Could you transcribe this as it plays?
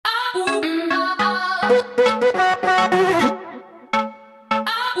Take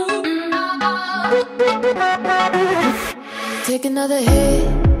another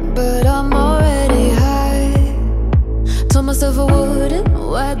hit, but I'm already high. Told myself I wouldn't.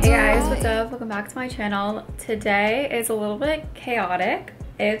 Hey guys, what's up? Welcome back to my channel. Today is a little bit chaotic.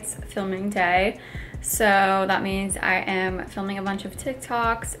 It's filming day, so that means I am filming a bunch of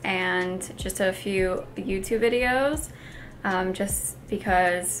TikToks and just a few YouTube videos. Just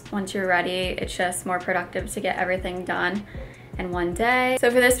because once you're ready, it's just more productive to get everything done in one day.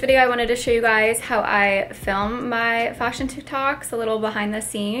 So for this video, I wanted to show you guys how I film my fashion TikToks, a little behind the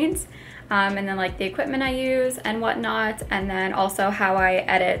scenes, and then like the equipment I use and whatnot, and then also how I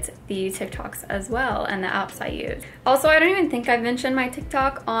edit the TikToks as well and the apps I use. Also, I don't even think I've mentioned my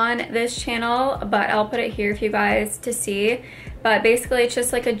TikTok on this channel, but I'll put it here for you guys to see. But basically, it's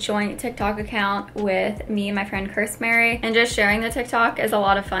just like a joint TikTok account with me and my friend Mary, and just sharing the TikTok is a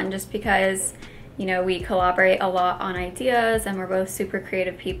lot of fun just because, you know, we collaborate a lot on ideas and we're both super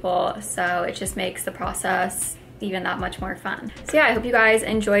creative people, so it just makes the process even that much more fun. So yeah, I hope you guys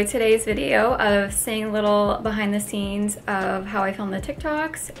enjoyed today's video of seeing a little behind the scenes of how I film the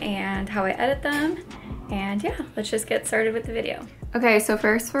TikToks and how I edit them. And yeah, let's just get started with the video. Okay, so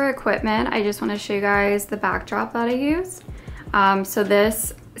first for equipment, I just want to show you guys the backdrop that I use. So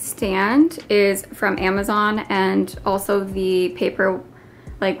this stand is from Amazon and also the paper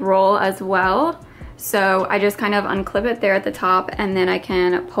like roll as well. So I just kind of unclip it there at the top and then I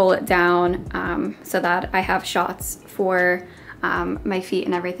can pull it down so that I have shots for my feet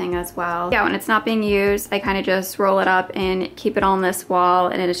and everything as well. Yeah, when it's not being used, I kind of just roll it up and keep it on this wall,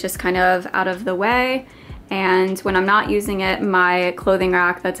 and it's just kind of out of the way. And when I'm not using it, my clothing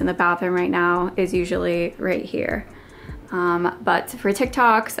rack that's in the bathroom right now is usually right here. But for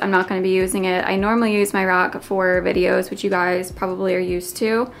TikToks, I'm not going to be using it. I normally use my rack for videos, which you guys probably are used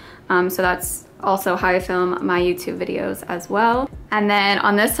to. So that's also how I film my YouTube videos as well. And then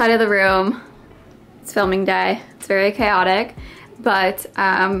on this side of the room, it's filming day. It's very chaotic, but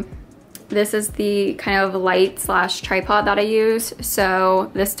this is the kind of light slash tripod that I use.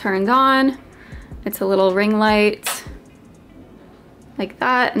 So this turns on. It's a little ring light like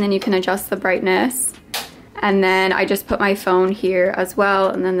that, and then you can adjust the brightness. And then I just put my phone here as well,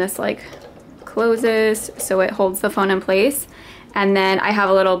 and then this like closes so it holds the phone in place. And then I have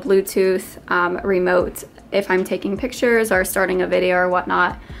a little Bluetooth remote if I'm taking pictures or starting a video or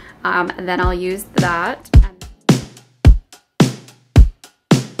whatnot, then I'll use that.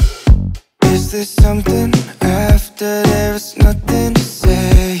 Is there something after there's nothing to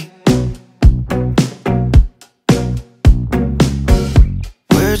say?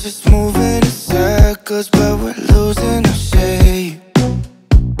 We're just moving in circles, but we're losing our shape.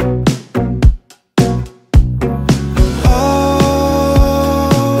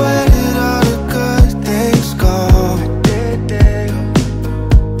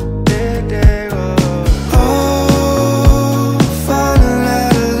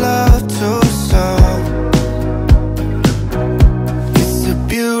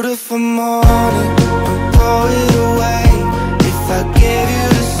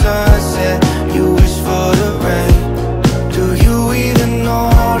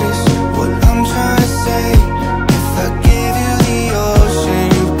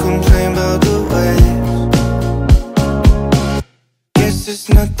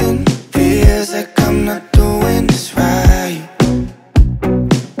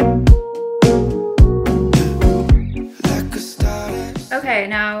 Okay,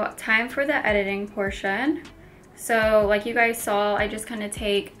 now time for the editing portion. So like you guys saw, I just kind of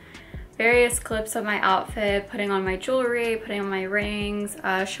take various clips of my outfit, putting on my jewelry, putting on my rings,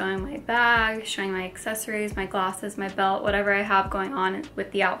 showing my bag, showing my accessories, my glasses, my belt, whatever I have going on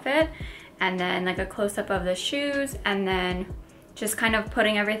with the outfit, and then like a close-up of the shoes, and then just kind of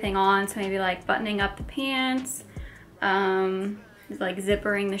putting everything on. So maybe like buttoning up the pants, like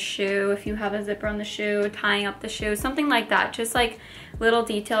zippering the shoe if you have a zipper on the shoe, tying up the shoe, something like that. Just like little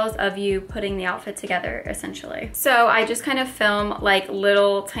details of you putting the outfit together essentially. So I just kind of film like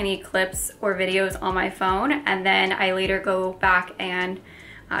little tiny clips or videos on my phone, and then I later go back and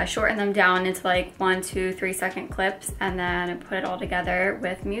shorten them down into like 1, 2, 3 second clips, and then put it all together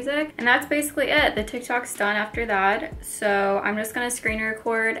with music. And that's basically it. The TikTok's done after that. So I'm just gonna screen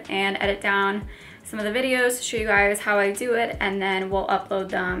record and edit down some of the videos to show you guys how I do it, and then we'll upload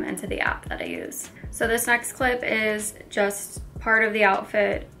them into the app that I use. So this next clip is just part of the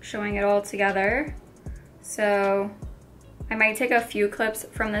outfit, showing it all together. So I might take a few clips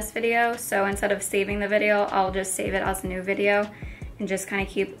from this video, so instead of saving the video, I'll just save it as a new video and just kind of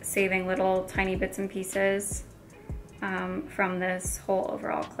keep saving little tiny bits and pieces from this whole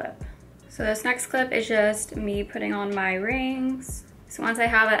overall clip. So this next clip is just me putting on my rings. So once I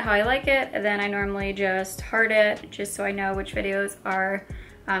have it how I like it, then I normally just heart it just so I know which videos are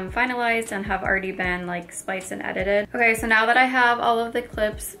finalized and have already been like spliced and edited. Okay, so now that I have all of the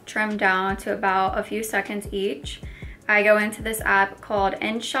clips trimmed down to about a few seconds each, I go into this app called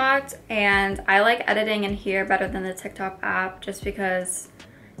InShot, and I like editing in here better than the TikTok app just because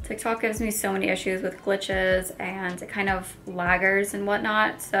TikTok gives me so many issues with glitches and kind of laggers and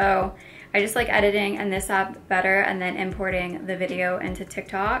whatnot. So I just like editing in this app better and then importing the video into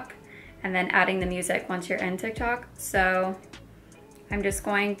TikTok and then adding the music once you're in TikTok. So I'm just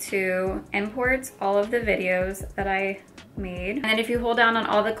going to import all of the videos that I made. And then if you hold down on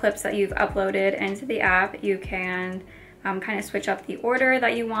all the clips that you've uploaded into the app, you can kind of switch up the order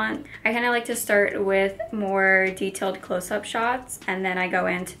that you want. I kind of like to start with more detailed close-up shots, and then I go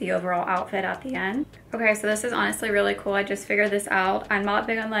into the overall outfit at the end. Okay, so this is honestly really cool. I just figured this out. I'm not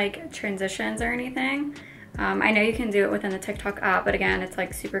big on like transitions or anything. I know you can do it within the TikTok app, but again, it's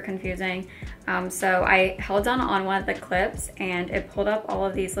like super confusing. So I held down on one of the clips and it pulled up all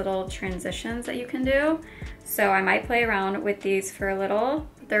of these little transitions that you can do. So I might play around with these for a little.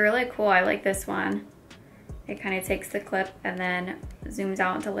 They're really cool. I like this one. It kind of takes the clip and then zooms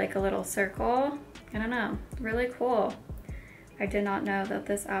out into like a little circle. I don't know, really cool. I did not know that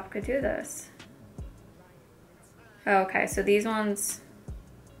this app could do this. Okay, so these ones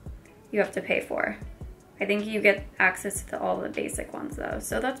you have to pay for. I think you get access to all the basic ones though,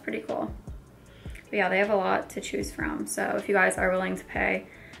 so that's pretty cool. But yeah, they have a lot to choose from. So if you guys are willing to pay,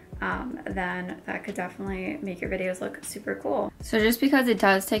 then that could definitely make your videos look super cool. So just because it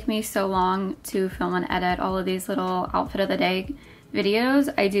does take me so long to film and edit all of these little outfit of the day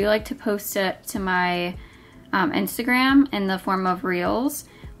videos, I do like to post it to my Instagram in the form of reels,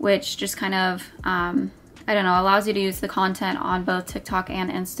 which just kind of, I don't know, allows you to use the content on both TikTok and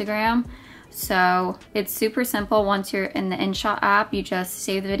Instagram. So it's super simple. Once you're in the InShot app, you just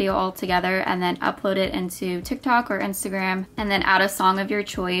save the video all together and then upload it into TikTok or Instagram, and then add a song of your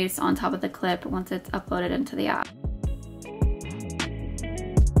choice on top of the clip once it's uploaded into the app.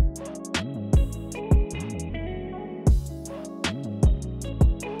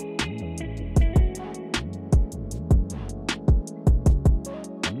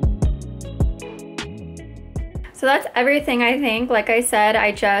 So that's everything, I think. Like I said,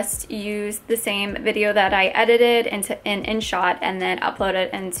 I just used the same video that I edited in InShot and then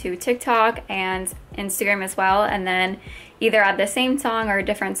uploaded into TikTok and Instagram as well, and then either add the same song or a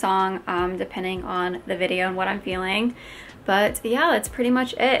different song depending on the video and what I'm feeling. But yeah, that's pretty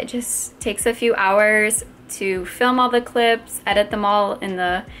much it. It just takes a few hours to film all the clips, edit them all in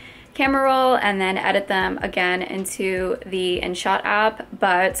the camera roll, and then edit them again into the InShot app.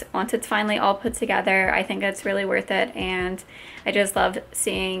 But once it's finally all put together, I think it's really worth it, and I just love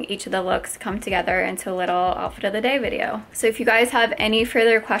seeing each of the looks come together into a little outfit of the day video. So if you guys have any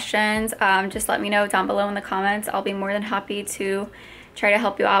further questions, just let me know down below in the comments. I'll be more than happy to try to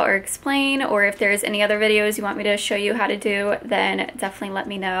help you out or explain, or if there's any other videos you want me to show you how to do, then definitely let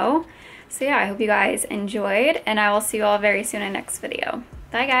me know. So yeah, I hope you guys enjoyed, and I will see you all very soon in the next video.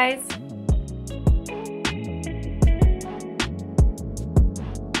 Bye guys!